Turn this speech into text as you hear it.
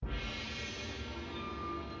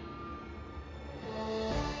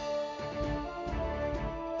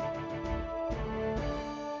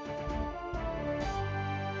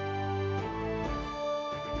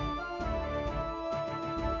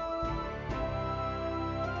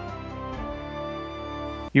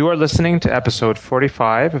You are listening to episode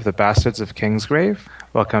 45 of The Bastards of Kingsgrave.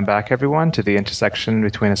 Welcome back, everyone, to the intersection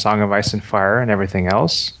between A Song of Ice and Fire and everything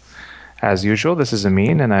else. As usual, this is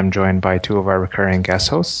Amin, and I'm joined by two of our recurring guest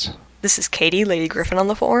hosts. This is Katie, Lady Griffin on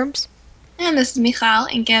the forums. And this is Michal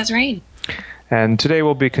and Gazrain. And today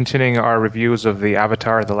we'll be continuing our reviews of the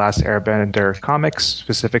Avatar: The Last Airbender comics,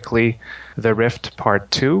 specifically The Rift Part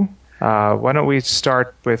 2. Why don't we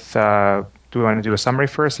start with, do we want to do a summary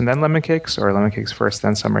first and then lemon cakes, or lemon cakes first,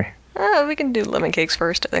 then summary? We can do lemon cakes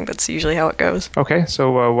first. I think that's usually how it goes. Okay,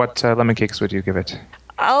 so what lemon cakes would you give it?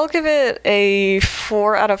 I'll give it a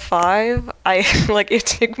 4 out of 5. It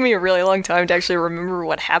took me a really long time to actually remember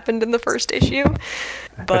what happened in the first issue,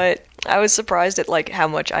 but I was surprised at how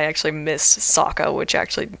much I actually miss Sokka, which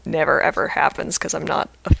actually never ever happens because I'm not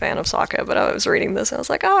a fan of Sokka. But I was reading this and I was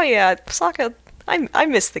like, oh yeah, Sokka. I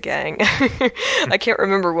miss the gang. I can't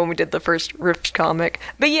remember when we did the first Rift comic.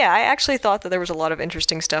 But yeah, I actually thought that there was a lot of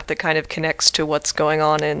interesting stuff that kind of connects to what's going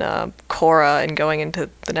on in Korra and going into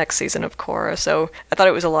the next season of Korra. So I thought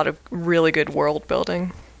it was a lot of really good world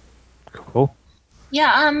building. Cool.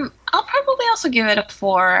 Yeah, I'll probably also give it a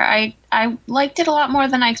 4. I liked it a lot more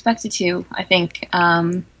than I expected to, I think.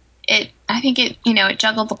 It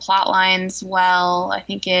juggled the plot lines well. I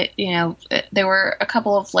think there were a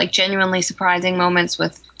couple of genuinely surprising moments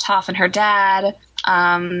with Toph and her dad.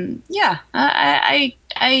 I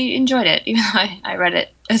enjoyed it, even though I read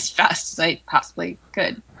it as fast as I possibly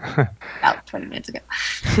could about 20 minutes ago.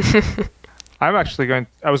 I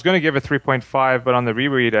was going to give it 3.5, but on the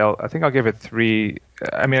reread, I think I'll give it 3.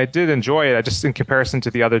 I mean, I did enjoy it. I just, in comparison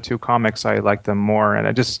to the other two comics, I liked them more. And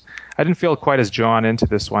I didn't feel quite as drawn into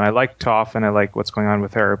this one. I like Toph and I like what's going on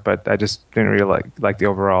with her, but I just didn't really like the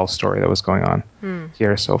overall story that was going on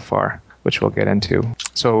here so far, which we'll get into.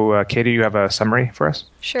 So, Katie, you have a summary for us?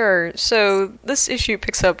 Sure. So this issue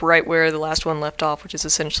picks up right where the last one left off, which is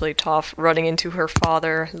essentially Toph running into her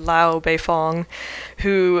father, Lao Beifong,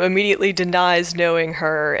 who immediately denies knowing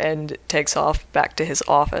her and takes off back to his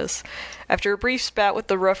office. After a brief spat with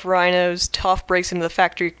the rough rhinos, Toph breaks into the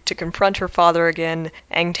factory to confront her father again.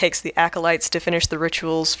 Aang takes the acolytes to finish the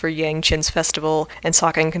rituals for Yang Chen's festival, and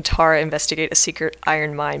Sokka and Katara investigate a secret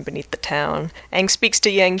iron mine beneath the town. Aang speaks to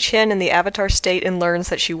Yang Chen in the Avatar state and learns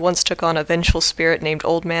that she once took on a vengeful spirit named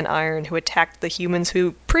Old Man Iron, who attacked the humans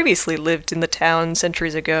who previously lived in the town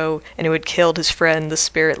centuries ago, and who had killed his friend, the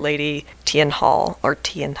spirit lady, Tian Hall, or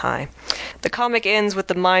Tian Hai. The comic ends with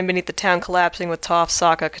the mine beneath the town collapsing, with Toph,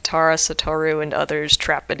 Sokka, Katara, Satoru, and others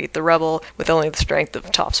trapped beneath the rubble, with only the strength of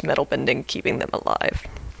Toph's metal bending keeping them alive.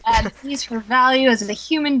 And sees her value as a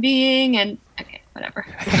human being, and okay, whatever.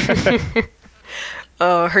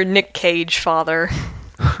 Oh, her Nick Cage father.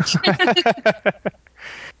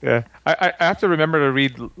 Yeah, I have to remember to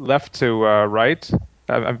read left to right.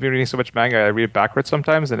 I've been reading so much manga, I read it backwards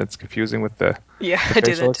sometimes, and it's confusing with the I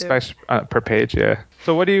did that too. Per page. Yeah.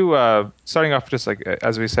 So, what do you? Starting off, just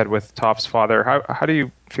as we said with Toph's father, how do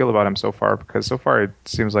you feel about him so far? Because so far it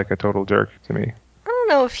seems like a total jerk to me. I don't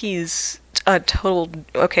know if he's a total.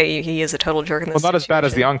 Okay, he is a total jerk in this. Well, not situation. as bad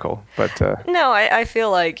as the uncle, but no, I feel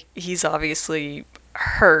like he's obviously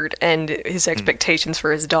hurt, and his expectations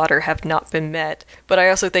for his daughter have not been met. But I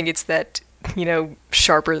also think it's that,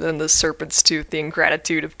 sharper than the serpent's tooth, the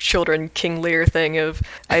ingratitude of children, King Lear thing of,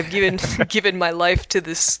 I've given my life to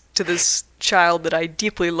this child that I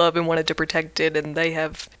deeply love and wanted to protect it, and they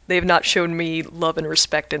have not shown me love and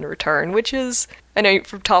respect in return, which is, I know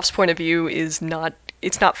from Toph's point of view, it's not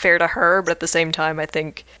fair to her, but at the same time,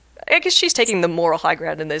 I guess she's taking the moral high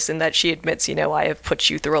ground in this, in that she admits, I have put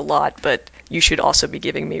you through a lot, but you should also be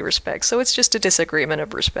giving me respect. So it's just a disagreement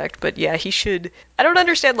of respect. But yeah, he should. I don't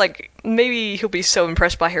understand, maybe he'll be so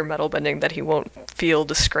impressed by her metal bending that he won't feel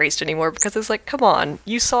disgraced anymore, because it's like, come on,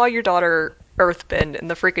 you saw your daughter earthbend in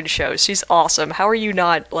the freaking show. She's awesome. How are you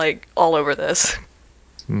not, all over this?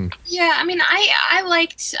 Yeah, I mean,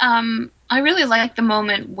 I really liked the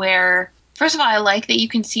moment where, first of all, I like that you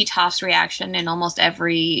can see Toph's reaction in almost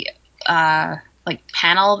every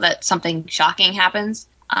panel that something shocking happens.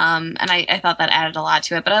 And I thought that added a lot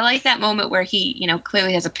to it. But I like that moment where he,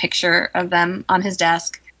 clearly has a picture of them on his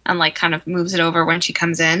desk and kind of moves it over when she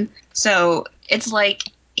comes in. So it's like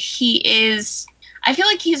I feel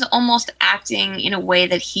like he's almost acting in a way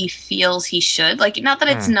that he feels he should. Not that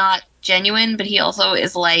it's not genuine, but he also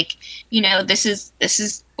is this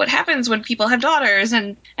is what happens when people have daughters,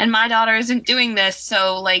 and my daughter isn't doing this,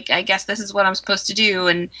 so I guess this is what I'm supposed to do.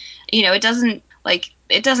 And it doesn't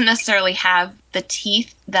necessarily have the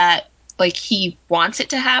teeth that he wants it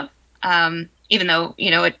to have, even though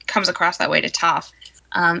it comes across that way to Toph.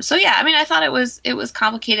 So yeah, I mean, I thought it was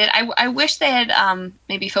complicated. I wish they had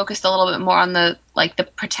maybe focused a little bit more on the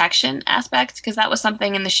protection aspect, because that was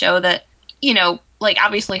something in the show that, like,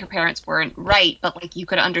 obviously her parents weren't right, but like you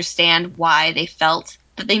could understand why they felt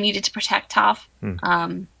that they needed to protect Toph.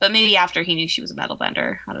 But maybe after he knew she was a metal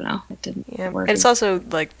bender, I don't know. It didn't work. And it's also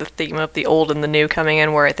like the theme of the old and the new coming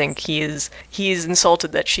in, where I think he is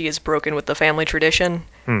insulted that she is broken with the family tradition.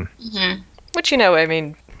 Mm-hmm. Which, I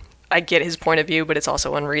mean, I get his point of view, but it's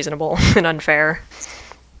also unreasonable and unfair.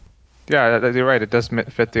 Yeah, you're right. It does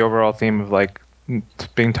fit the overall theme of like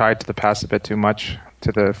being tied to the past a bit too much,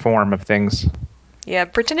 to the form of things. Yeah,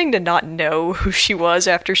 pretending to not know who she was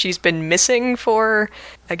after she's been missing for,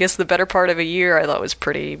 I guess, the better part of a year, I thought was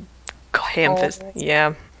pretty ham-fisted.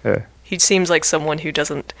 Yeah. He seems like someone who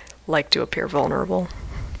doesn't like to appear vulnerable.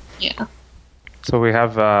 Yeah. So we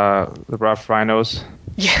have the Rough Rhinos,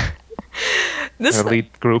 Yeah. an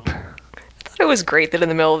elite group. I thought it was great that in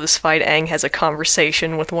the middle of this fight, Aang has a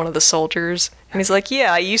conversation with one of the soldiers. And he's like,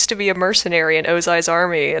 yeah, I used to be a mercenary in Ozai's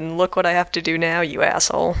army, and look what I have to do now, you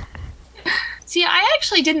asshole. See, I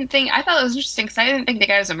actually didn't think... I thought it was interesting, because I didn't think the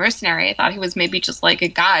guy was a mercenary. I thought he was maybe just like a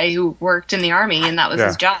guy who worked in the army, and that was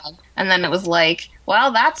his job. And then it was like,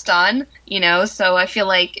 well, that's done, so I feel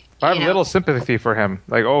like... I have little sympathy for him.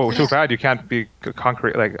 Like, too bad you can't be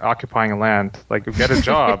occupying a land. Like, get a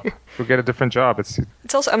job. Go get a different job. It's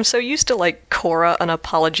also, I'm so used to, like, Korra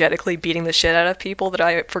unapologetically beating the shit out of people that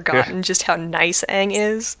I had forgotten just how nice Aang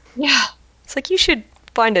is. Yeah. It's like, you should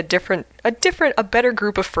find a better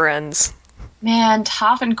group of friends. Man,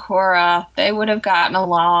 Toph and Korra, they would have gotten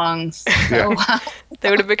along so well.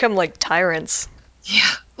 They would have become, like, tyrants.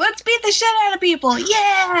 Yeah. Let's beat the shit out of people!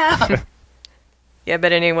 Yeah! Yeah,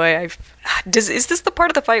 but anyway, is this the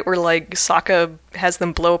part of the fight where, like, Sokka has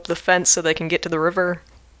them blow up the fence so they can get to the river?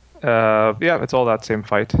 Yeah, it's all that same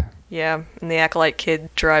fight. Yeah, and the Acolyte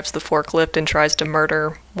kid drives the forklift and tries to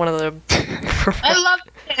murder one of the... I love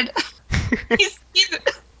the kid! He's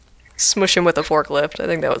cute! Smush him with a forklift, I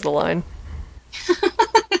think that was the line.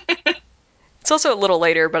 It's also a little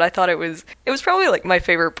later, but I thought it was probably like my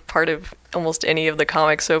favorite part of almost any of the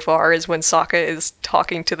comics so far is when Sokka is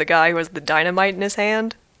talking to the guy who has the dynamite in his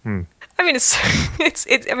hand. I mean,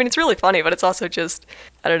 it's really funny, but it's also just,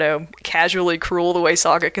 I don't know, casually cruel the way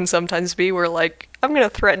Sokka can sometimes be, where like, I'm gonna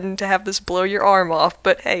threaten to have this blow your arm off,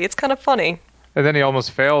 but hey, it's kind of funny. And then he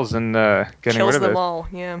almost fails in getting rid of it. Kills them all,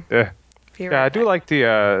 yeah. Yeah. Yeah, I do like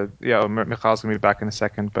the, Mikhail's going to be back in a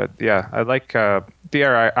second, but yeah, I like the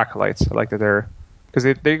Air Acolytes. I like that they're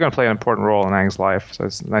going to play an important role in Aang's life, so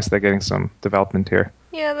it's nice they're getting some development here.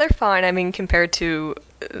 Yeah, they're fine. I mean, compared to,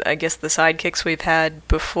 I guess, the sidekicks we've had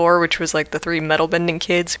before, which was like the 3 metal-bending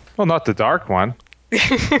kids. Well, not the dark one.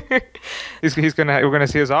 We're gonna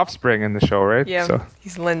see his offspring in the show, right? Yeah, so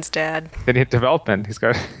he's Lin's dad. They need development. He's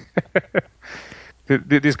got...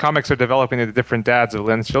 These comics are developing the different dads of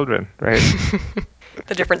Lin's children, right?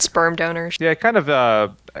 The different sperm donors. Yeah, kind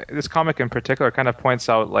of. This comic in particular kind of points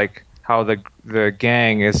out like how the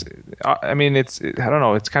gang is. I mean, I don't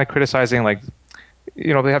know. It's kind of criticizing like,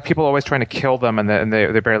 they have people always trying to kill them, and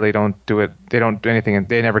they barely don't do it. They don't do anything, and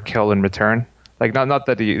they never kill in return. Like not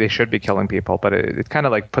that they should be killing people, but it kind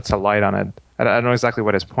of like puts a light on it. I don't know exactly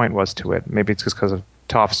what his point was to it. Maybe it's just because of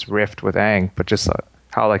Toph's rift with Aang, but just.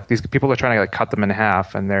 How like these people are trying to like cut them in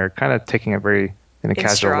half, and they're kind of taking it very in a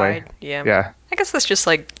casual way. Yeah. I guess that's just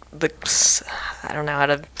like I don't know how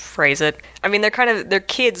to phrase it. I mean, they're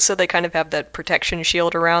kids, so they kind of have that protection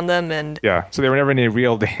shield around them, and so they were never in any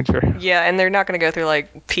real danger. Yeah, and they're not going to go through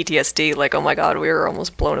like PTSD, like oh my god, we were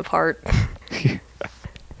almost blown apart.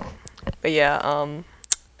 But yeah,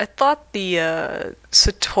 I thought the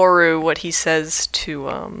Satoru, what he says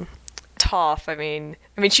to Toph, I mean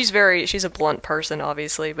she's a blunt person,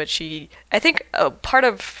 obviously, but I think part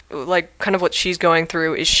of like kind of what she's going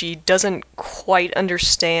through is she doesn't quite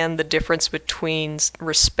understand the difference between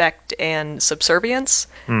respect and subservience.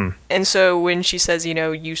 And so when she says,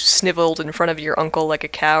 you sniveled in front of your uncle like a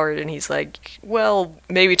coward, and he's like, well,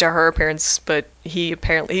 maybe to her appearance, but he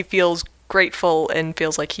feels grateful and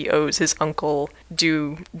feels like he owes his uncle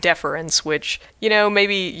due deference, which,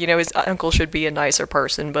 maybe, his uncle should be a nicer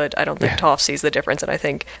person, but I don't think Toph sees the difference, and I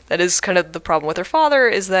think that is kind of the problem with her father,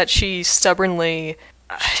 is that she stubbornly...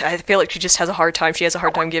 I feel like she just has a hard time. She has a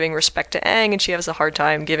hard time giving respect to Aang, and she has a hard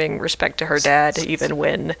time giving respect to her dad, even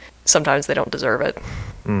when sometimes they don't deserve it.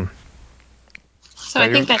 So I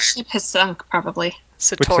think that ship has sunk, probably.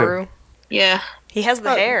 Satoru. Yeah. He has the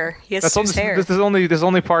hair. He has Sue's hair. This is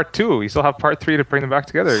only part 2. You still have part 3 to bring them back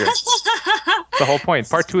together again. The whole point.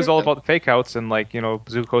 Part 2 is all about fake outs and like,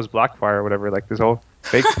 Zuko's Blackfire or whatever. Like this whole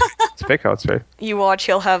fake outs, right? You watch,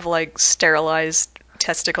 he'll have like sterilized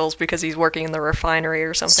testicles because he's working in the refinery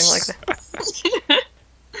or something like that.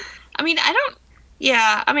 I mean, I don't.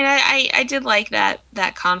 Yeah, I mean, I did like that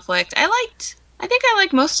conflict. I think I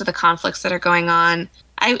like most of the conflicts that are going on.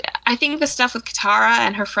 I think the stuff with Katara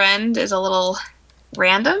and her friend is a little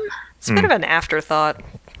random. It's a bit of an afterthought.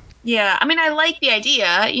 Yeah, I mean, I like the idea,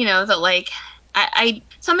 that like I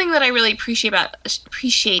something that I really appreciate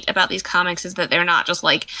about these comics is that they're not just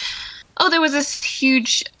like, oh, there was this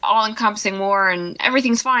huge all-encompassing war and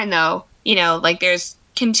everything's fine though. Like there's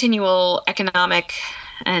continual economic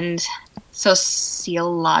and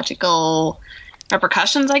sociological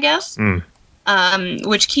repercussions, I guess,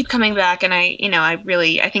 which keep coming back. And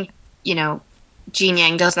I think, Gene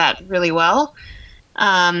Yang does that really well.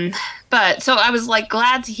 But so I was like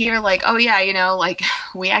glad to hear like, oh yeah, like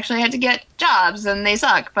we actually had to get jobs and they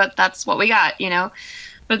suck, but that's what we got,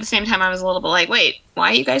 But at the same time, I was a little bit like, wait,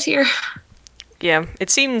 why are you guys here? Yeah, it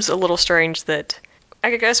seems a little strange that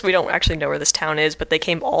I guess we don't actually know where this town is, but they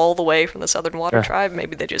came all the way from the Southern Water Tribe.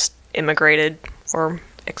 Maybe they just immigrated or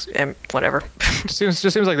whatever. Just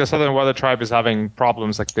seems like the Southern Water Tribe is having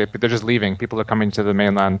problems. Like they're just leaving. People are coming to the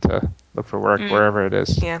mainland to look for work wherever it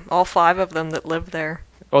is. Yeah, all 5 of them that live there.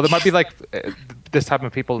 Well, there might be like this type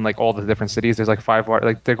of people in like all the different cities. There's like 5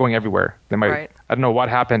 like they're going everywhere. They might. Right. I don't know what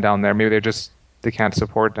happened down there. Maybe they can't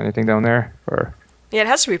support anything down there, or yeah, it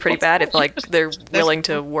has to be pretty bad if like they're willing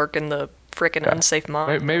to work in the frickin' unsafe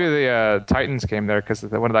mine. Maybe the Titans came there because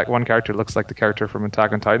one character looks like the character from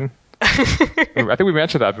Attack on Titan. I think we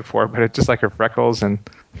mentioned that before, but it's just like her freckles and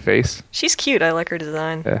face. She's cute. I like her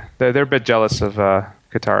design. Yeah, they're a bit jealous of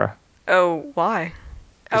Katara. Oh, why?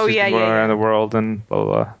 Oh, she's yeah. around the world and blah,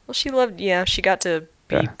 blah, blah. Well, she got to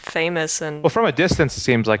be famous and... Well, from a distance, it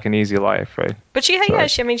seems like an easy life, right? But she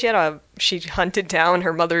hunted down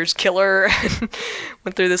her mother's killer and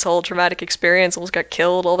went through this whole traumatic experience, almost got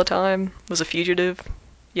killed all the time, was a fugitive.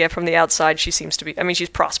 Yeah, from the outside, she seems to be... I mean, she's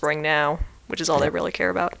prospering now, which is all they really care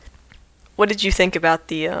about. What did you think about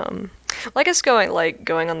the, I guess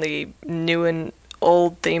going on the new and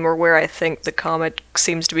old theme, or where I think the comic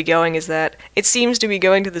seems to be going, is that it seems to be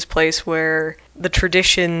going to this place where the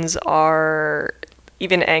traditions are,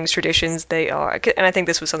 even Aang's traditions, they are, and I think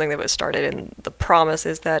this was something that was started in The Promise,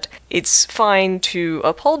 is that it's fine to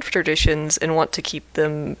uphold traditions and want to keep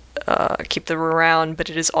them around, but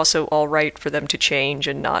it is also all right for them to change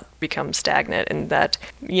and not become stagnant, and that,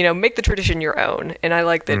 make the tradition your own. And I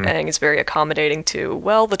like that Aang is very accommodating to,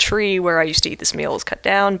 well, the tree where I used to eat this meal is cut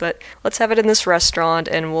down, but let's have it in this restaurant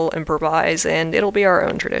and we'll improvise and it'll be our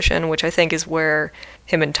own tradition, which I think is where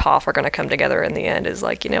him and Toph are going to come together in the end, is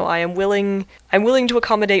like, I'm willing to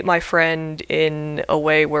accommodate my friend in a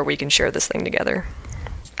way where we can share this thing together.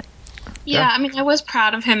 Yeah, I mean, I was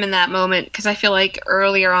proud of him in that moment because I feel like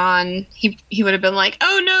earlier on he would have been like,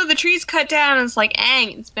 "Oh no, the tree's cut down." And it's like,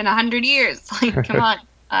 "Aang, it's been 100 years. Like, come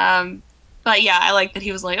on." But yeah, I like that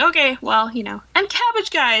he was like, "Okay, well, and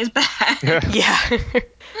Cabbage Guy is back." Yeah.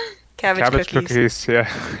 Cabbage cookies. Yeah.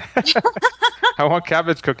 I want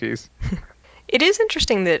cabbage cookies. It is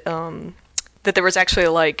interesting that that there was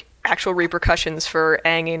actually actual repercussions for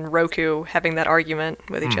Aang and Roku having that argument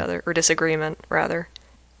with each other, or disagreement rather.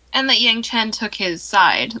 And that Yang Chen took his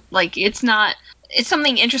side. Like, it's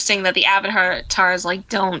something interesting that the avatars,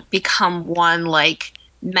 don't become one,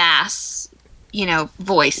 mass,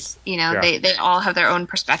 voice. They all have their own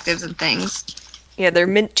perspectives and things. Yeah,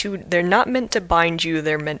 they're not meant to bind you,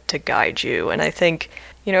 they're meant to guide you. And I think,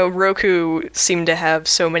 Roku seemed to have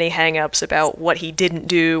so many hang-ups about what he didn't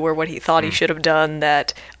do or what he thought he should have done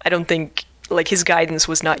that I don't think, his guidance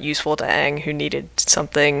was not useful to Aang, who needed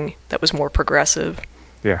something that was more progressive.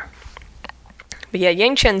 Yeah. But yeah,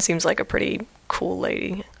 Yang Chen seems like a pretty cool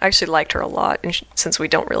lady. I actually liked her a lot, and since we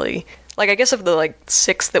don't really... I guess of the,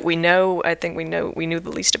 6 that we know, I think we knew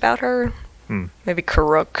the least about her. Maybe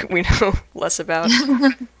Karuk we know less about.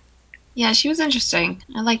 Yeah, she was interesting.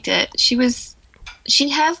 I liked it. She has,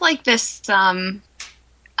 this, I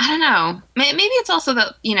don't know. Maybe it's also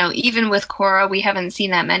that, even with Korra, we haven't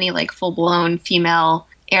seen that many, full-blown female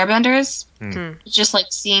airbenders. Just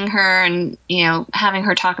seeing her and having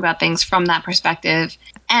her talk about things from that perspective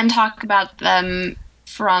and talk about them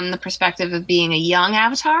from the perspective of being a young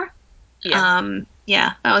avatar.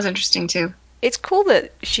 Yeah, that was interesting too. It's cool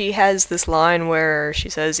that she has this line where she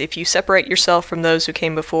says, if you separate yourself from those who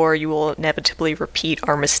came before, you will inevitably repeat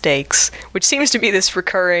our mistakes, which seems to be this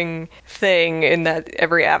recurring thing in that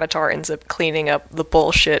every avatar ends up cleaning up the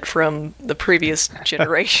bullshit from the previous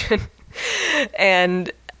generation.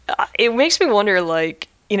 And it makes me wonder,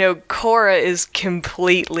 Korra is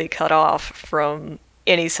completely cut off from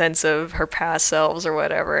any sense of her past selves or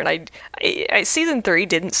whatever. And I season 3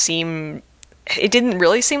 didn't seem it didn't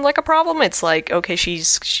really seem like a problem. It's like, okay,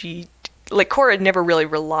 she like Korra never really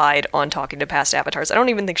relied on talking to past avatars. I don't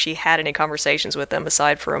even think she had any conversations with them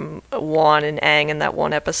aside from Wan and Aang in that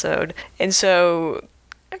one episode. And so,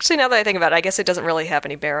 actually, now that I think about it, I guess it doesn't really have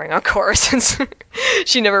any bearing on Korra since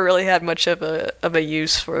she never really had much of a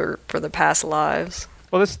use for the past lives.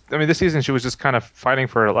 Well, this season she was just kind of fighting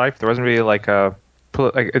for her life. There wasn't really like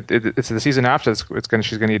it's the season after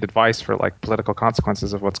she's gonna need advice for like political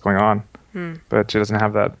consequences of what's going on, but she doesn't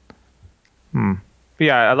have that.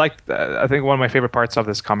 Yeah, I think one of my favorite parts of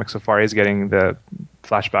this comic so far is getting the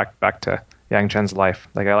flashback back to Yang Chen's life.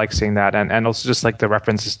 Like I like seeing that, and also just like the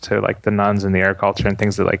references to like the nuns and the air culture and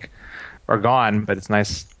things that like are gone, but it's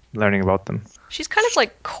nice learning about them. She's kind of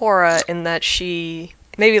like Korra in that she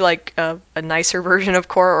maybe like a nicer version of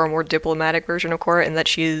Korra or a more diplomatic version of Korra in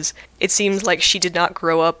that it seems like she did not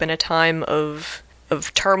grow up in a time of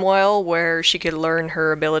turmoil where she could learn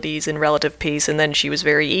her abilities in relative peace, and then she was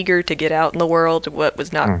very eager to get out in the world but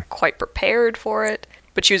was not quite prepared for it.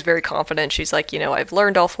 But she was very confident. She's like, I've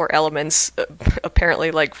learned all 4 elements,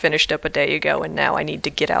 apparently like finished up a day ago, and now I need to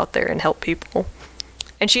get out there and help people.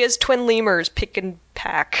 And she has twin lemurs pick and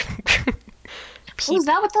pack. Oh, is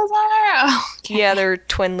that what those are? Oh, okay. Yeah, they're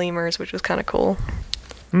twin lemurs, which was kind of cool.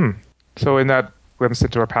 So in that glimpse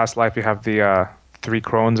into her past life, you have the 3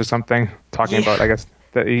 crones or something talking about, I guess,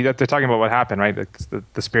 they're talking about what happened, right?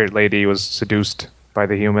 The spirit lady was seduced by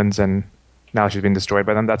the humans and now she's been destroyed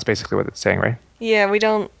by them. That's basically what it's saying, right? Yeah, we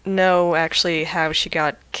don't know actually how she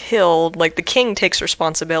got killed. Like, the king takes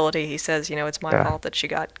responsibility. He says, it's my fault that she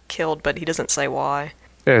got killed, but he doesn't say why.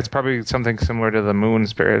 Yeah, it's probably something similar to the moon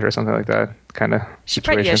spirit or something like that kind of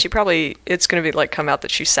situation. She probably, it's going to be like come out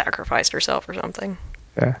that she sacrificed herself or something.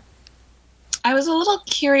 Yeah. I was a little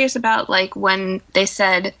curious about like when they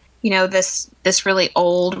said, this really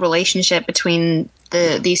old relationship between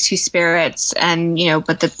these 2 spirits and,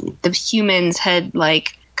 but the humans had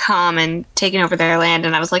like come and taken over their land,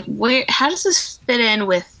 and I was like, how does this fit in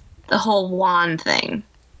with the whole Wan thing?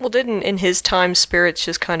 Well, didn't in his time spirits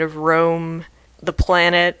just kind of roam the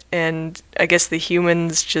planet, and I guess the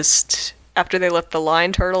humans just, after they left the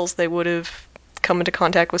lion turtles, they would have come into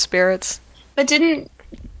contact with spirits? But didn't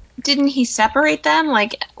he separate them?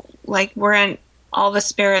 Like weren't all the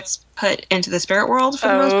spirits put into the spirit world for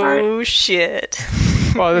the most part? Oh, shit.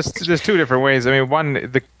 Well, there's 2 different ways. I mean, one,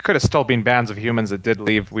 there could have still been bands of humans that did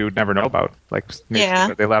leave we would never know about. Like,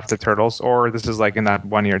 they left the turtles, or this is like in that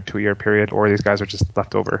 1 year, 2 year period, or these guys are just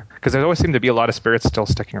left over. Because there always seem to be a lot of spirits still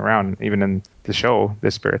sticking around, even in the show.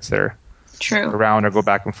 There's spirits there. True. Around or go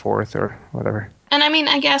back and forth or whatever. And I mean,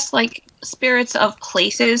 I guess like spirits of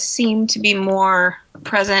places seem to be more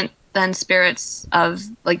present than spirits of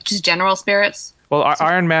like just general spirits. Well,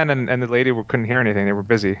 Iron Man and the lady couldn't hear anything. They were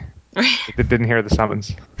busy. They didn't hear the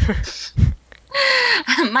summons.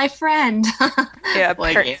 My friend. Yeah,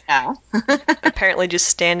 apparently just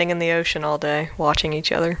standing in the ocean all day, watching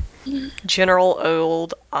each other. General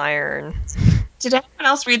Old Iron. Did anyone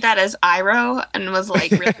else read that as Iroh and was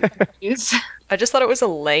like really confused? I just thought it was a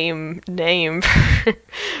lame name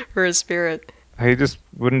for a spirit. He just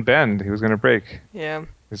wouldn't bend. He was going to break. Yeah.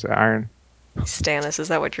 He's iron. Stannis, is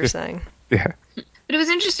that what you're saying? Yeah. But it was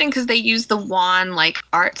interesting because they used the Wan like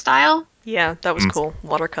art style. Yeah, that was cool.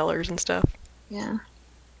 Watercolors and stuff. Yeah.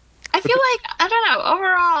 I feel like, I don't know,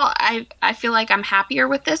 overall I feel like I'm happier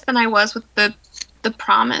with this than I was with the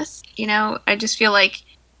Promise. I just feel like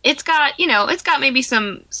it's got maybe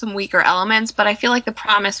some weaker elements, but I feel like the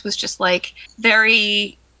Promise was just like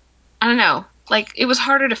very, I don't know, like it was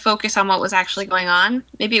harder to focus on what was actually going on.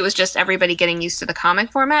 Maybe it was just everybody getting used to the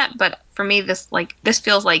comic format, but for me this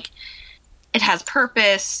feels like it has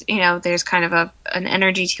purpose. There's kind of an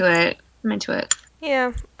energy to it. I'm into it.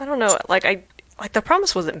 Yeah, I don't know. Like the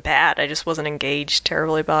Promise wasn't bad. I just wasn't engaged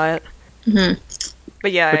terribly by it. Mm-hmm.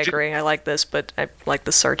 But yeah, I agree. I like this, but I like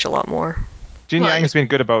the Search a lot more. Gene Yang's been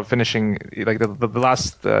good about finishing, like the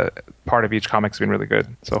last part of each comic's been really good.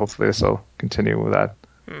 So hopefully this will continue with that.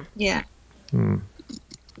 Yeah.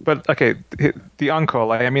 But okay, the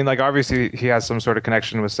uncle. I mean, like obviously he has some sort of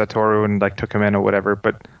connection with Satoru and like took him in or whatever.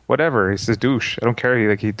 But whatever, he's a douche. I don't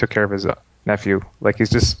care. He took care of his nephew. Like he's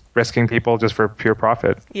just risking people just for pure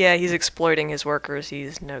profit. Yeah, he's exploiting his workers.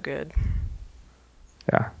 He's no good.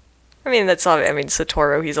 Yeah. I mean,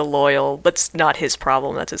 Satoru, he's a loyal. That's not his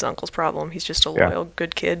problem. That's his uncle's problem. He's just a loyal,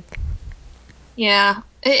 good kid. Yeah,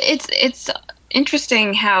 it's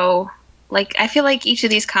interesting how, like, I feel like each of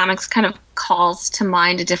these comics kind of calls to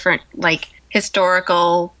mind a different, like,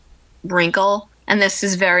 historical wrinkle. And this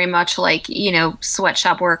is very much like,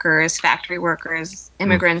 sweatshop workers, factory workers,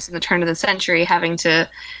 immigrants in the turn of the century having to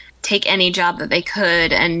take any job that they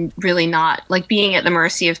could and really not like being at the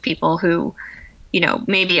mercy of people who,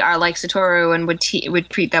 maybe are like Satoru and would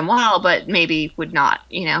treat them well, but maybe would not,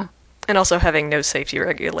 And also having no safety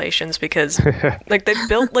regulations because, like, they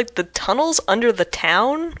built, like, the tunnels under the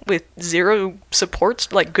town with zero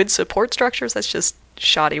supports, like, good support structures. That's just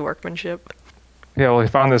shoddy workmanship. Yeah, well, he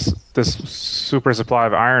found this super supply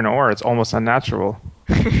of iron ore. It's almost unnatural.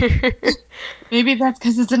 Maybe that's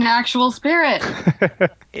because it's an actual spirit.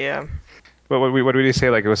 Yeah. But what did he say?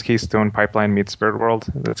 Like, it was Keystone Pipeline meets Spirit World?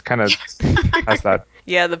 That's kind of has that.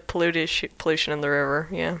 Yeah, the pollution in the river,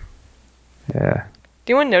 yeah. Yeah.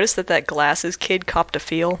 Do you want to notice that glasses kid copped a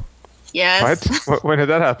feel? Yes. What? When did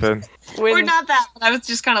that happen? Or not that, but I was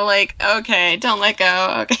just kind of like, okay, don't let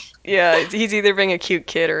go. Okay. Yeah, he's either being a cute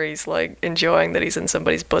kid or he's like enjoying that he's in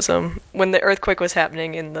somebody's bosom. When the earthquake was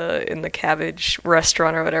happening in the cabbage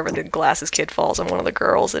restaurant or whatever, the glasses kid falls on one of the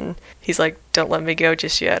girls and he's like, "Don't let me go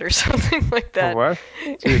just yet," or something like that. Oh, what?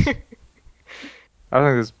 Jeez. I don't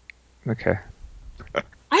think this. Okay.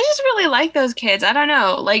 I just really like those kids. I don't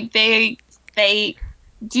know, like they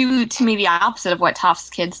do to me the opposite of what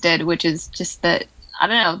Toph's kids did, which is just that I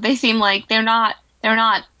don't know. They seem like they're not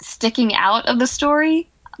sticking out of the story,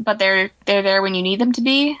 but they're there when you need them to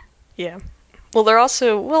be. Yeah. Well, they're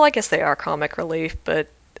also, well, I guess they are comic relief, but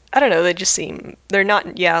I don't know, they just seem, they're not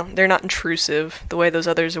intrusive the way those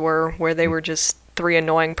others were, where they were just three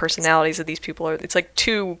annoying personalities that these people are. It's like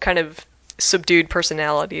two kind of subdued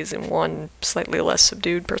personalities and one slightly less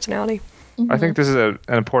subdued personality. I think this is an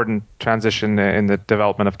important transition in the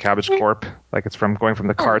development of Cabbage Corp. Like, it's from going from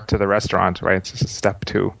the cart to the restaurant, right? It's just step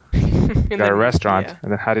 2. You got a restaurant, yeah.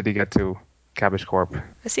 and then how did he get to Cabbage Corp?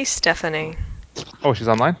 I see Stephanie. Oh, she's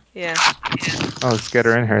online? Yeah. Oh, let's get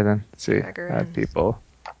her in here then. Let's see. Drag her Add in. people.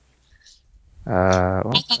 I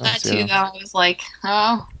thought that too, though. I was like,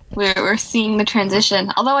 oh, we're seeing the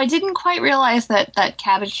transition. Although I didn't quite realize that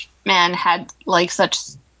Cabbage Man had like such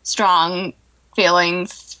strong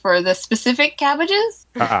feelings for the specific cabbages.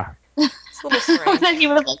 It's a little strange. That he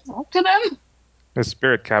would like talk to them. The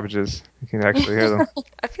spirit cabbages. You can actually hear them.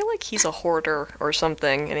 I feel like he's a hoarder or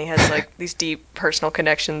something, and he has like these deep personal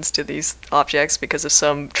connections to these objects because of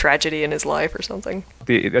some tragedy in his life or something.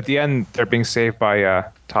 At the end, they're being saved by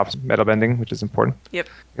Toph's metal bending, which is important. Yep.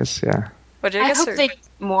 Yes, yeah. But I hope they're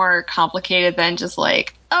more complicated than just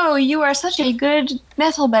like, oh, you are such a good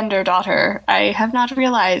metal bender daughter. I have not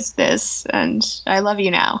realized this, and I love you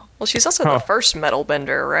now. Well, she's also the first metal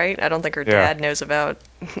bender, right? I don't think her dad knows about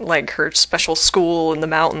like her special school in the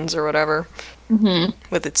mountains or whatever,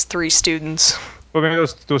 with its 3 students. Well, maybe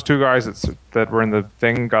those 2 guys that were in the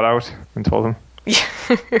thing got out and told him.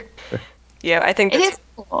 Yeah, I think it is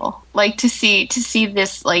cool. Like to see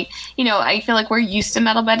this, like, I feel like we're used to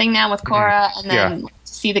metal bending now with Korra, and then to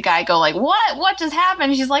see the guy go like, "What just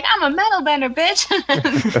happened?" She's like, "I'm a metal bender, bitch."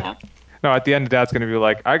 No, at the end, Dad's going to be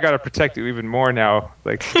like, "I got to protect you even more now."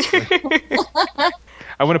 Like,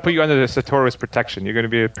 I want to put you under the Satoru's protection. You're going to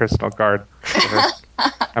be a personal guard for her.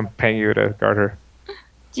 I'm paying you to guard her.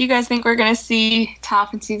 Do you guys think we're going to see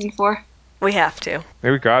Toph in season 4? We have to.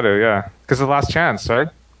 We got to, yeah, because the last chance, right?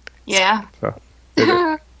 Yeah.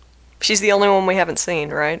 So, she's the only one we haven't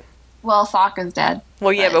seen, right? Well, Sokka's dead.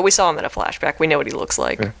 Well, yeah, but we saw him in a flashback. We know what he looks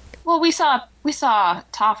like. Yeah. Well, we saw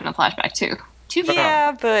Toph in a flashback too.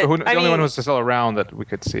 Yeah, but the only one who's still around that we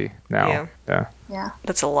could see now. Yeah.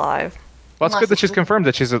 That's alive. Well, it's good that she's confirmed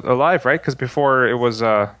that she's alive, right? Because before it was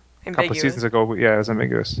a couple seasons ago, it was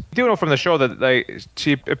ambiguous. You do know from the show that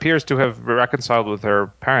she appears to have reconciled with her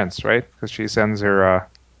parents, right? Because she sends her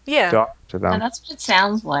daughter to them. And that's what it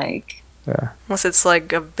sounds like. Yeah. Unless it's like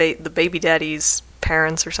the baby daddy's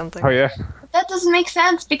parents or something. Oh yeah. That doesn't make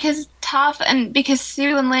sense because because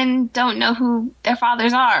Sue and Lin don't know who their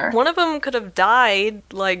fathers are. One of them could have died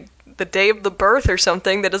like the day of the birth or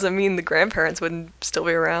something. That doesn't mean the grandparents wouldn't still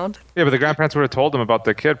be around. Yeah, but the grandparents would have told them about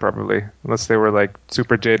the kid probably, unless they were like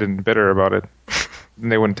super jaded and bitter about it.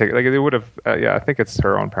 And they wouldn't take it. Like they would have. I think it's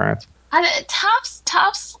her own parents.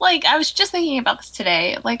 Toph's like, I was just thinking about this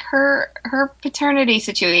today. Like her paternity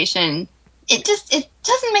situation, it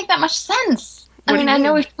doesn't make that much sense. I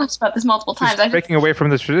know we've talked about this multiple times. She's breaking away from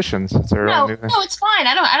the traditions. It's her own. No, it's fine.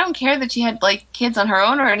 I don't care that she had like kids on her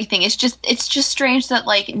own or anything. It's just strange that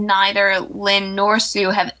like neither Lin nor Sue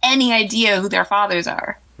have any idea who their fathers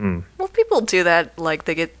are. Well, people do that. Like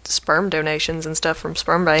they get sperm donations and stuff from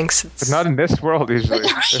sperm banks. But not in this world usually.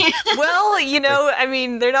 Well,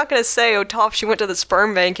 they're not going to say, "Oh, Toph, she went to the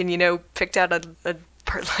sperm bank and picked out a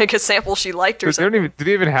like a sample she liked or They don't something. even, did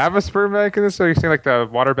they even have a sperm bank in this? So you're saying like the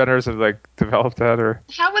waterbenders have like developed that, or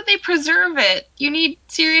How would they preserve it? You need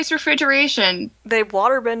serious refrigeration. They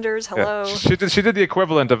waterbenders, yeah. hello. She did the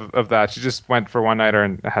equivalent of that. She just went for one nighter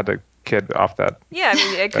and had a kid off that. Yeah, I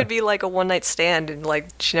mean, it could be like a one-night stand and like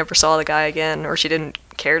she never saw the guy again or she didn't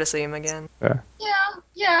care to see him again. Yeah.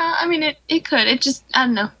 Yeah. I mean, it could. It just, I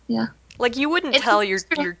don't know. Yeah. Like you wouldn't It's tell just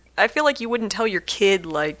sort your I feel like you wouldn't tell your kid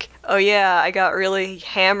like, "Oh yeah, I got really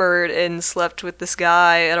hammered and slept with this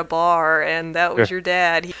guy at a bar and that was Yeah. your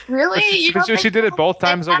dad." Really? But You don't she think did it so? both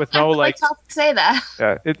times though, with I no would like. tough to say that.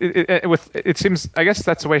 Yeah, it seems. I guess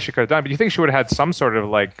that's the way she could have done. But you think she would have had some sort of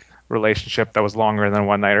like relationship that was longer than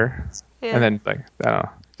one nighter, Yeah. and then like I don't know,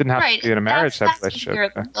 didn't have Right. to be in a marriage type That's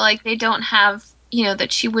relationship. weird. Like they don't have,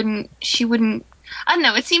 that she wouldn't. I don't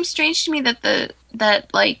know. It seems strange to me that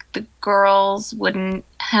like the girls wouldn't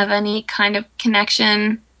have any kind of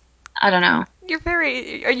connection. I don't know. You're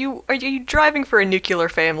very are you driving for a nuclear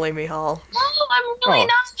family, Mihal? No, I'm really Oh, not.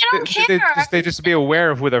 I don't care. They just be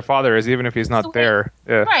aware of who their father is, even if he's not there.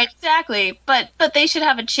 Yeah. Right, exactly. But they should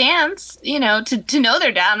have a chance, to know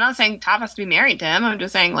their dad. I'm not saying Top has to be married to him. I'm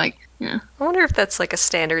just saying like, I wonder if that's like a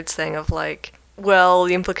standards thing of like, well,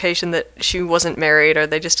 the implication that she wasn't married, are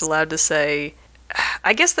they just allowed to say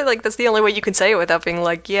I guess that like that's the only way you can say it without being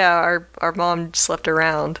like, yeah, our mom slept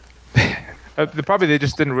around. Probably they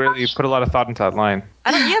just didn't really put a lot of thought into that line.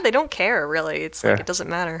 Yeah, they don't care really. It's like Yeah. it doesn't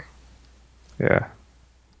matter. Yeah.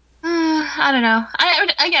 I don't know.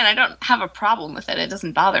 I don't have a problem with it. It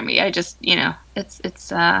doesn't bother me. I just,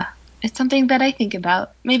 it's something that I think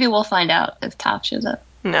about. Maybe we'll find out if Top shows up.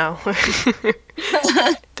 No.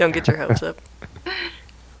 Don't get your hopes up.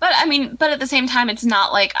 But at the same time, it's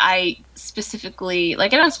not like I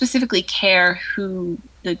don't specifically care who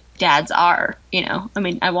the dads are, I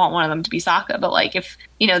mean, I want one of them to be Sokka, but like if,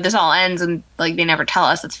 this all ends and like they never tell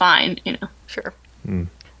us, it's fine, Sure. Hmm.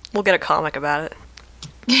 We'll get a comic about it.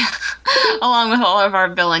 Yeah. Along with all of our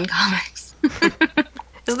villain comics.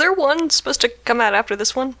 Is there one supposed to come out after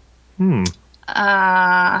this one?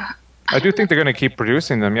 I do think they're going to keep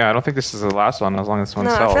producing them. Yeah, I don't think this is the last one as long as this one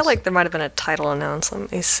No, sells. I feel like there might have been a title announced.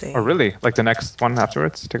 Let me see. Oh, really? Like the next one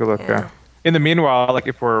afterwards? Take a look. Yeah. In the meanwhile, like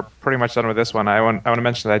if we're pretty much done with this one, I want to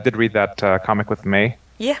mention that I did read that comic with May.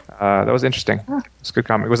 Yeah. That was interesting. It's a good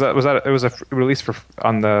comic. Was that? It was a release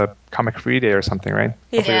on the Comic Free Day or something, right?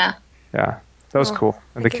 Yeah. Yeah. That was Well, cool.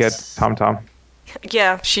 And I the guess- kid, Tom.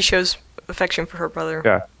 Yeah, she shows affection for her brother.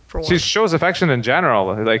 Yeah. For one. She shows affection in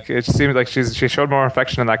general. Like it seems like she showed more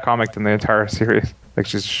affection in that comic than the entire series. Like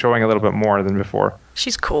she's showing a little bit more than before.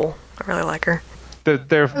 She's cool. I really like her.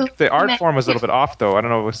 The art form was a little bit off though. I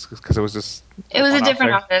don't know if it was because it was just. It was a one-off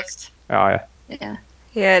different thing. artist. Oh yeah. Yeah.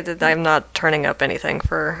 Yeah, I'm not turning up anything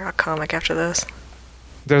for a comic after this.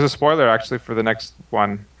 There's a spoiler actually for the next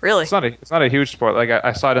one. Really? It's not a huge spoiler. Like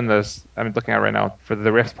I saw it in this. I'm looking at it right now for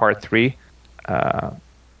the Rift Part 3. Let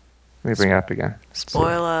me bring it up again.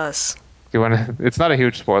 Spoil us. Do you want to? It's not a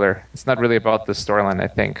huge spoiler. It's not really about the storyline. I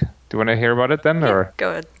think. Do you want to hear about it then, or? Go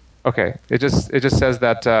ahead. Okay. It just says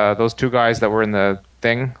that those two guys that were in the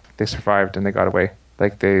thing, they survived and they got away.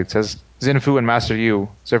 It says Zinfu and Master Yu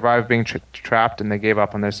survived being trapped and they gave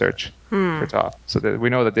up on their search for Toph. So we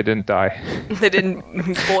know that they didn't die. They didn't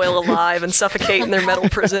boil alive and suffocate in their metal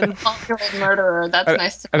prison. Murderer. That's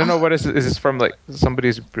nice to know. I don't know what is this from, like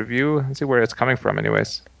somebody's review. Let's see where it's coming from.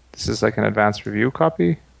 Anyways, this is like an advanced review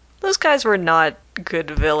copy. Those guys were not good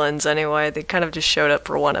villains anyway. They kind of just showed up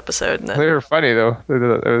for one episode and They then were funny though.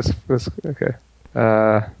 It was okay.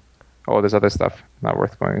 There's other stuff not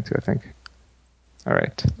worth going into, I think. All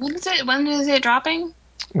right. When is it dropping?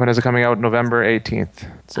 When is it coming out? November 18th.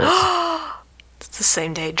 It says. it's the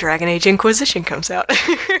same day Dragon Age Inquisition comes out.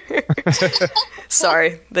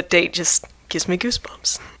 Sorry, the date just gives me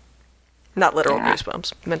goosebumps. Not literal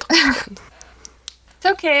goosebumps, mental goosebumps. It's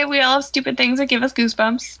okay. We all have stupid things that give us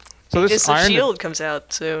goosebumps. So this Agents of Iron. S.H.I.E.L.D. comes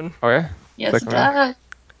out soon. Oh yeah. Yes, Like, it does.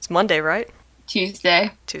 It's Monday, right?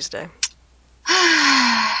 Tuesday. Tuesday.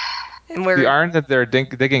 And we're The iron that they're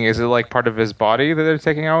digging, is it like part of his body that they're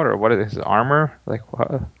taking out, or what is his armor? Like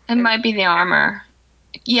what? It might be the armor.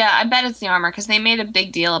 Yeah, I bet it's the armor because they made a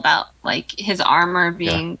big deal about like his armor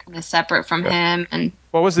being kind of separate from him, and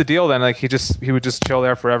What was the deal then? Like he would just chill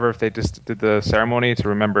there forever if they just did the ceremony to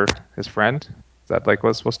remember his friend? Is that like what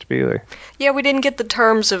it's supposed to be? Like, Yeah, we didn't get the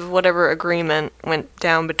terms of whatever agreement went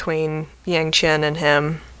down between Yang Chen and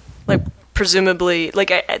him. Like, presumably, like,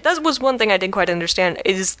 that was one thing I didn't quite understand.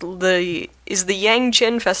 Is the Yang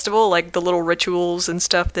Chen festival, like, the little rituals and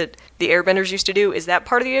stuff that the Airbenders used to do, is that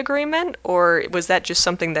part of the agreement? Or was that just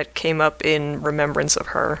something that came up in remembrance of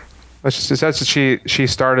her? It says that she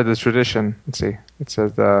started the tradition. Let's see. It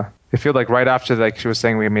says I feel like right after she was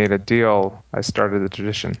saying we made a deal, I started the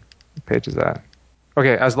tradition. What page is that?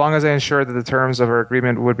 Okay, as long as I ensured that the terms of our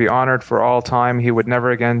agreement would be honored for all time, he would never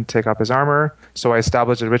again take up his armor. So I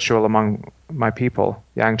established a ritual among my people,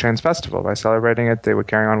 Yang Chen's festival. By celebrating it, they would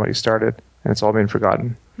carry on what you started, and it's all been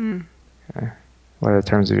forgotten. Okay. What are the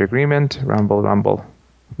terms of your agreement? Rumble, rumble.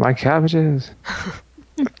 My cabbages.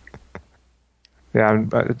 Yeah,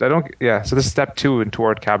 I don't. Yeah, so this is step 2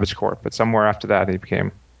 toward Cabbage Corp, but somewhere after that he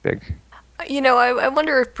became big. I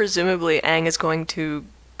wonder if presumably Aang is going to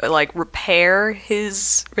repair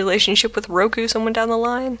his relationship with Roku someone down the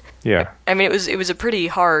line. Yeah. I mean, it was a pretty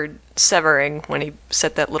hard severing when he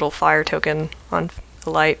set that little fire token on the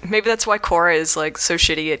light. Maybe that's why Korra is so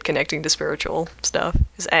shitty at connecting to spiritual stuff.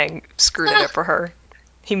 Because Aang screwed it up for her.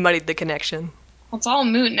 He muddied the connection. Well, it's all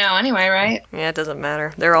moot now anyway, right? Yeah, it doesn't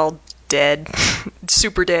matter. They're all dead.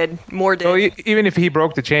 Super dead. More dead. Well, even if he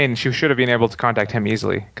broke the chain, she should have been able to contact him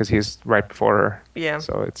easily because he's right before her. Yeah.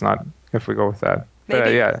 So it's not if we go with that. Maybe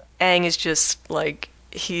But, yeah. Aang is just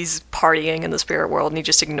he's partying in the spirit world and he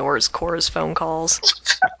just ignores Korra's phone calls.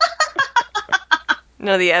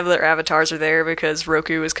 None of the other avatars are there because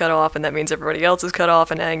Roku is cut off and that means everybody else is cut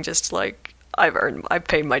off and Aang just I've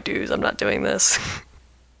paid my dues, I'm not doing this.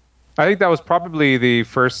 I think that was probably the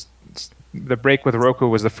break with Roku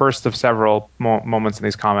was the first of several moments in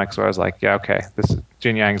these comics where I was like, yeah, okay,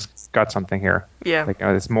 Jin Yang's got something here. Yeah.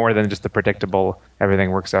 It's more than just the predictable,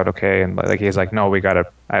 everything works out okay. And he's like, no,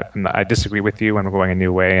 I disagree with you and we're going a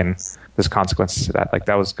new way and there's consequences to that.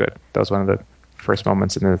 That was good. That was one of the first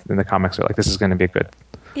moments in the comics where this is going to be a good.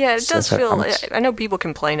 Yeah, it does feel... I know people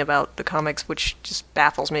complain about the comics, which just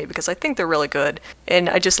baffles me, because I think they're really good. And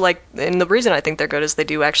and the reason I think they're good is they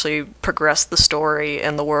do actually progress the story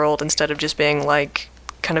and the world instead of just being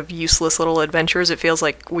kind of useless little adventures. It feels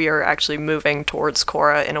like we are actually moving towards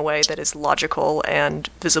Korra in a way that is logical and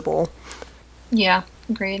visible. Yeah,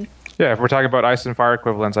 agreed. Yeah, if we're talking about Ice and Fire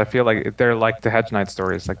equivalents, I feel like they're like the Hedge Knight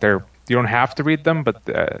stories. You don't have to read them, but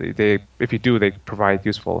if you do, they provide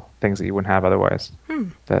useful things that you wouldn't have otherwise.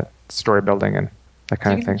 The story building and that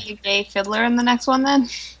kind of thing. Be a gay fiddler in the next one then?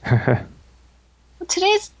 Well,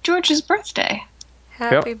 today's George's birthday.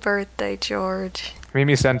 Happy birthday, George.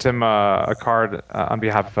 Mimi sent him a card on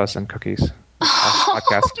behalf of us and cookies.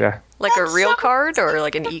 Podcast, yeah. A real card or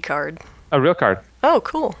an e-card? A real card. Oh,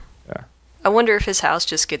 cool. Yeah. I wonder if his house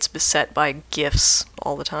just gets beset by gifts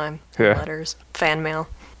all the time. Yeah. Letters. Fan mail.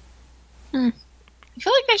 I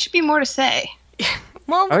feel like there should be more to say.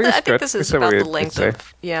 Well, I think this is about the length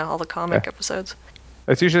of all the comic episodes.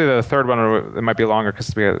 It's usually the third one, or it might be longer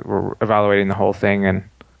because we're evaluating the whole thing and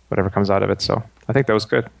whatever comes out of it. So I think that was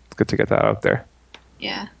good. It's good to get that out there.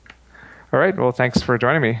 Yeah. All right. Well, thanks for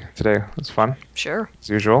joining me today. It was fun. Sure. As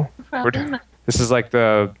usual. This is like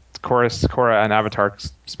the Korra and Avatar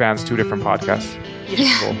spans 2 different podcasts.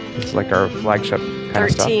 Yeah. Cool. It's like our flagship kind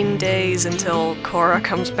of stuff. 13 days until Korra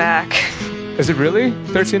comes back. Is it really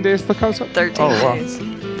 13 days till comes up? 13 days.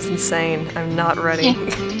 It's insane. I'm not ready.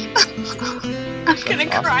 I'm gonna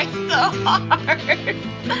cry so hard.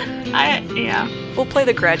 Yeah. We'll play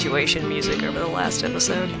the graduation music over the last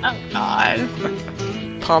episode. Oh God.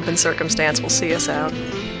 Pomp and circumstance will see us out.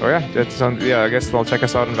 Oh yeah, I guess they'll check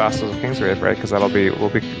us out in Vassals of Kingsgrave, right? Because we'll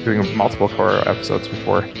be doing multiple Korra episodes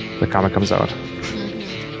before the comic comes out.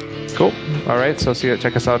 Cool. All right. So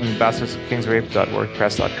check us out in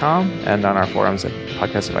bastardskingsgrave.wordpress.com and on our forums at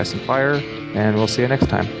Podcast of Ice and Fire. And we'll see you next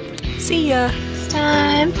time. See ya. Next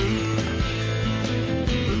time.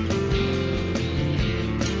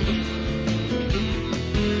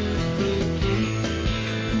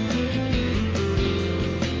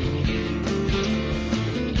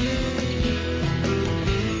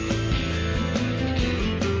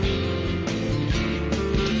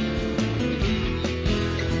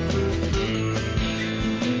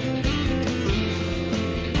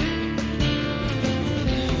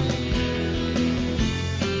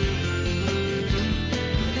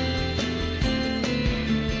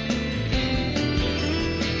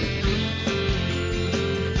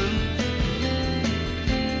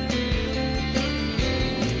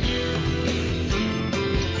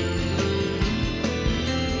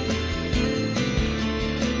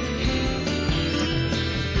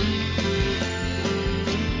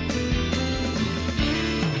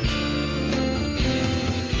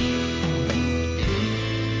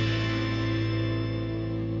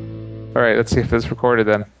 All right. Let's see if it's recorded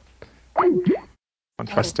then. Don't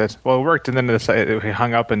trust it. Well, it worked, and then we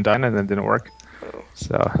hung up and done, and then it didn't work.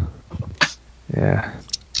 So, yeah.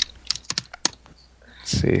 Let's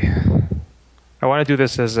see. I want to do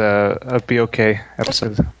this as a BOK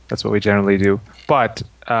episode. That's what we generally do. But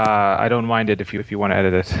I don't mind it if you want to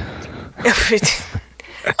edit it.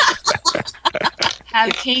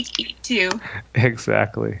 Have cake, eat too.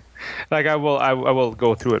 Exactly. Like I will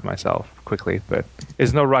go through it myself quickly, but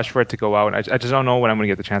there's no rush for it to go out. I just don't know when I'm going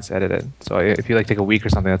to get the chance to edit it. So if you take a week or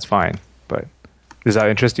something, that's fine. But does that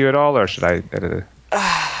interest you at all, or should I edit it?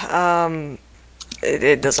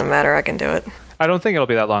 It doesn't matter. I can do it. I don't think it'll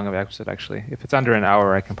be that long of an episode, actually. If it's under an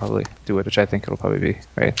hour, I can probably do it, which I think it'll probably be,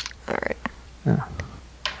 right? All right. Yeah.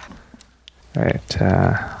 All right.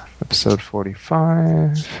 Episode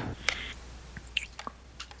 45.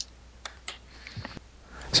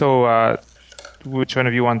 So, which one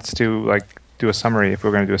of you wants to do a summary? If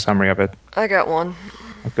we're going to do a summary of it, I got one.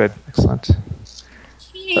 oh, good, excellent.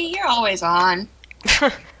 You're always on.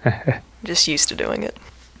 Just used to doing it.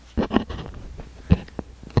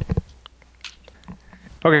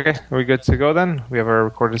 Okay, are we good to go then? We have our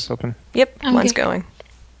recorders open. Yep, I'm mine's good. going.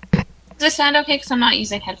 Does it sound okay? Because I'm not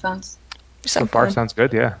using headphones. So far, sounds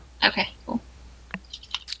good. Yeah. Okay, cool.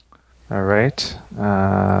 All right.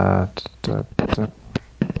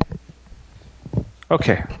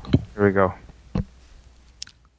 Okay, here we go.